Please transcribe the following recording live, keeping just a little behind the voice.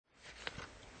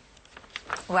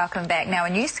Welcome back. Now, a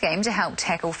new scheme to help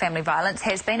tackle family violence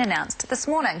has been announced this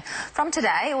morning. From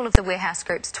today, all of the Warehouse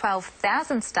Group's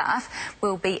 12,000 staff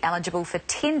will be eligible for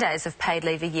 10 days of paid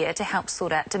leave a year to help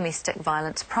sort out domestic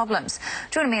violence problems.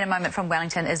 Joining me in a moment from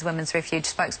Wellington is Women's Refuge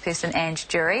spokesperson Ange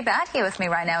Durie, but here with me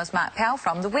right now is Mark Powell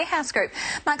from the Warehouse Group.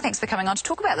 Mark, thanks for coming on to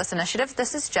talk about this initiative.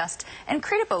 This is just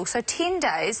incredible. So 10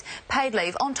 days paid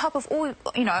leave on top of all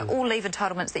leave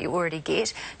entitlements that you already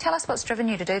get. Tell us what's driven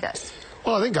you to do this.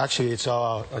 Well, I think actually it's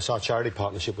our charity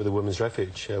partnership with the Women's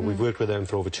Refuge. We've worked with them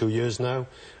for over 2 years now.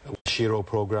 Shiro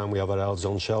programme, we have our Elves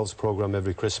on Shelves programme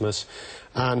every Christmas.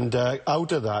 And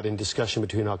out of that, in discussion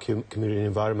between our Community and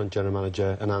Environment General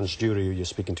Manager and Ange Durie, who you're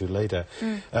speaking to later,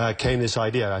 came this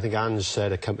idea. I think Ange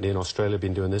said a company in Australia had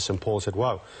been doing this, and Paul said,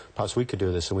 wow, perhaps we could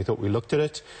do this. And we thought, we looked at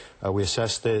it, we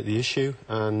assessed the issue,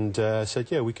 and said,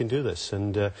 yeah, we can do this.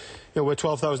 And we're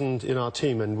 12,000 in our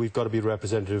team, and we've got to be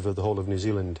representative of the whole of New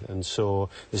Zealand. And so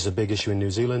this is a big issue in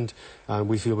New Zealand, and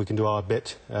we feel we can do our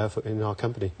bit in our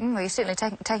company. Well, you're certainly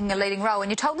taking a leading role. And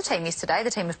you told the team yesterday,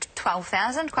 the team of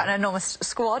 12,000, quite an enormous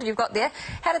squad you've got there.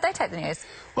 How did they take the news?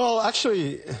 Well,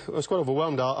 actually, I was quite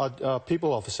overwhelmed. Our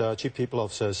people officer, our chief people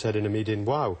officer, said in a meeting,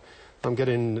 wow, I'm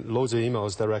getting loads of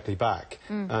emails directly back.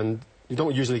 And you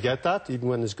don't usually get that, even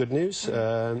when there's good news,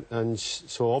 and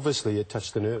so obviously it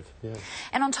touched the nerve. Yeah.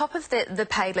 And on top of the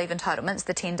paid leave entitlements,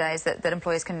 the 10 days that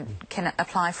employers can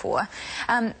apply for,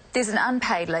 there's an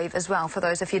unpaid leave as well for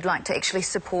those if you'd like to actually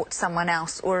support someone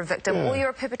else or a victim, or you're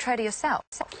a perpetrator yourself.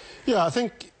 Yeah, I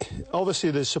think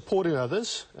obviously there's supporting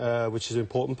others, which is an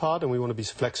important part, and we want to be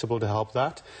flexible to help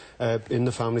that in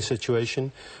the family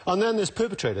situation. And then there's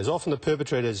perpetrators. Often the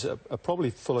perpetrators are probably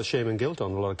full of shame and guilt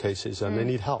on a lot of cases, and they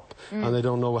need help. And they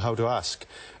don't know how to ask.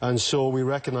 And so we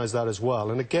recognise that as well.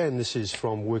 And again, this is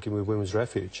from working with Women's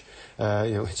Refuge.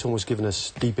 It's almost given us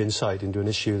deep insight into an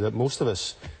issue that most of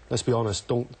us, let's be honest,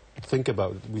 don't think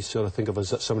about. We sort of think of it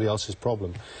as somebody else's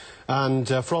problem. And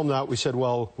from that, we said,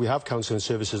 well, we have counselling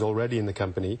services already in the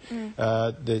company.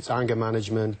 There's anger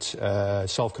management,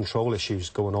 self-control issues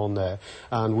going on there.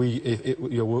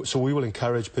 And so we will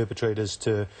encourage perpetrators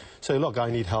to say, look, I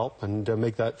need help, and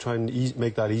try and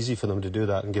make that easy for them to do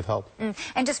that and give help.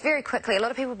 And just very quickly, a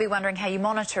lot of people will be wondering how you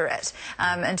monitor it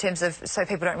in terms of so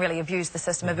people don't really abuse the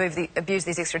system, abuse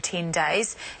these extra 10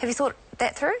 days. Have you thought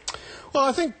that through? Well,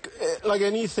 I think, like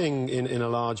anything in a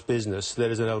large business, there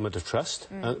is an element of trust,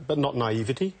 but not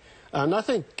naivety. And I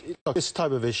think this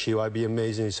type of issue, I'd be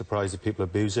amazingly surprised if people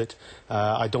abuse it.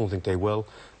 I don't think they will.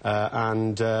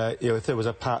 If there was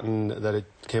a pattern that it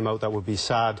came out, that would be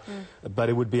sad, but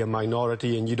it would be a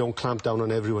minority, and you don't clamp down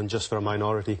on everyone just for a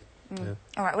minority. Yeah.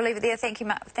 All right, we'll leave it there. Thank you,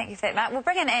 Mark. Thank you for that, Mark. We'll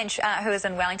bring in Ange, who is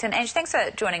in Wellington. Ange, thanks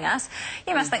for joining us.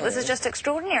 You must think this is just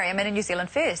extraordinary. I mean, a New Zealand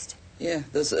first. Yeah,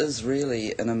 this is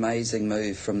really an amazing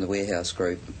move from the Warehouse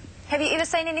Group. Have you ever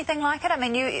seen anything like it? I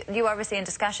mean, you're obviously in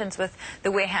discussions with the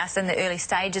Warehouse in the early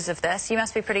stages of this. You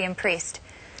must be pretty impressed.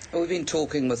 Well, we've been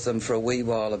talking with them for a wee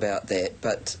while about that,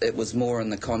 but it was more in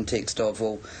the context of,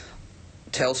 well,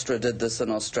 Telstra did this in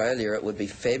Australia. It would be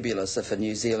fabulous if a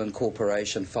New Zealand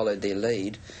corporation followed their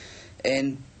lead.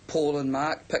 And Paul and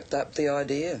Mark picked up the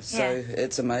idea, so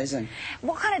it's amazing.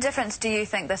 What kind of difference do you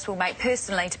think this will make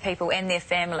personally to people and their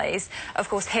families, of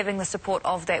course, having the support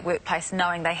of that workplace,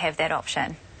 knowing they have that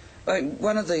option?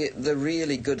 One of the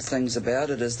really good things about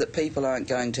it is that people aren't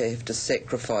going to have to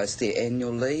sacrifice their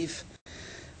annual leave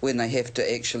when they have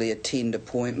to actually attend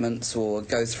appointments or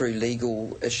go through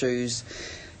legal issues.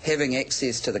 Having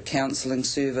access to the counselling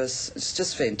service, it's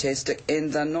just fantastic,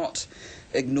 and they're not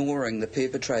ignoring the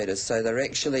perpetrators, so they're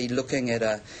actually looking at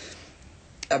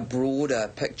a broader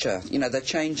picture. They're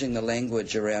changing the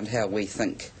language around how we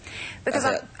think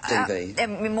about DV.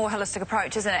 A more holistic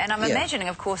approach, isn't it? And I'm imagining,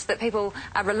 of course, that people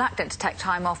are reluctant to take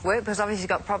time off work because obviously you've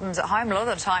got problems at home. A lot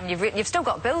of the time you've still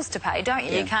got bills to pay, don't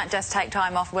you? You can't just take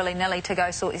time off willy-nilly to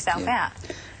go sort yourself out.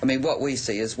 I mean, what we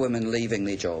see is women leaving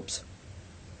their jobs.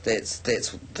 That's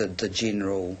the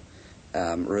general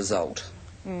result.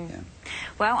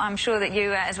 Well, I'm sure that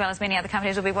you, as well as many other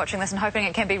companies, will be watching this and hoping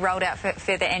it can be rolled out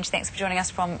further. Ange, thanks for joining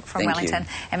us from Wellington.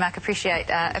 And Mark, appreciate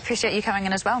you coming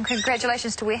in as well. And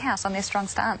congratulations to Warehouse on their strong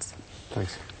stance.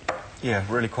 Thanks. Yeah,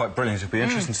 really quite brilliant. It'll be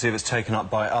interesting to see if it's taken up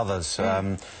by others.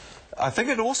 I think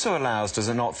it also allows, does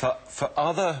it not, for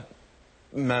other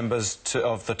members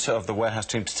of the Warehouse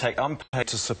team to take unpaid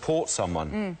to support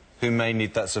someone who may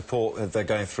need that support if they're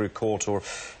going through court or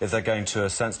if they're going to a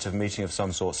sensitive meeting of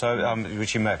some sort, so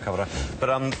which you may have covered.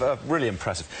 But really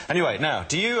impressive. Anyway, now,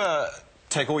 do you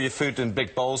take all your food in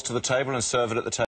big bowls to the table and serve it at the table?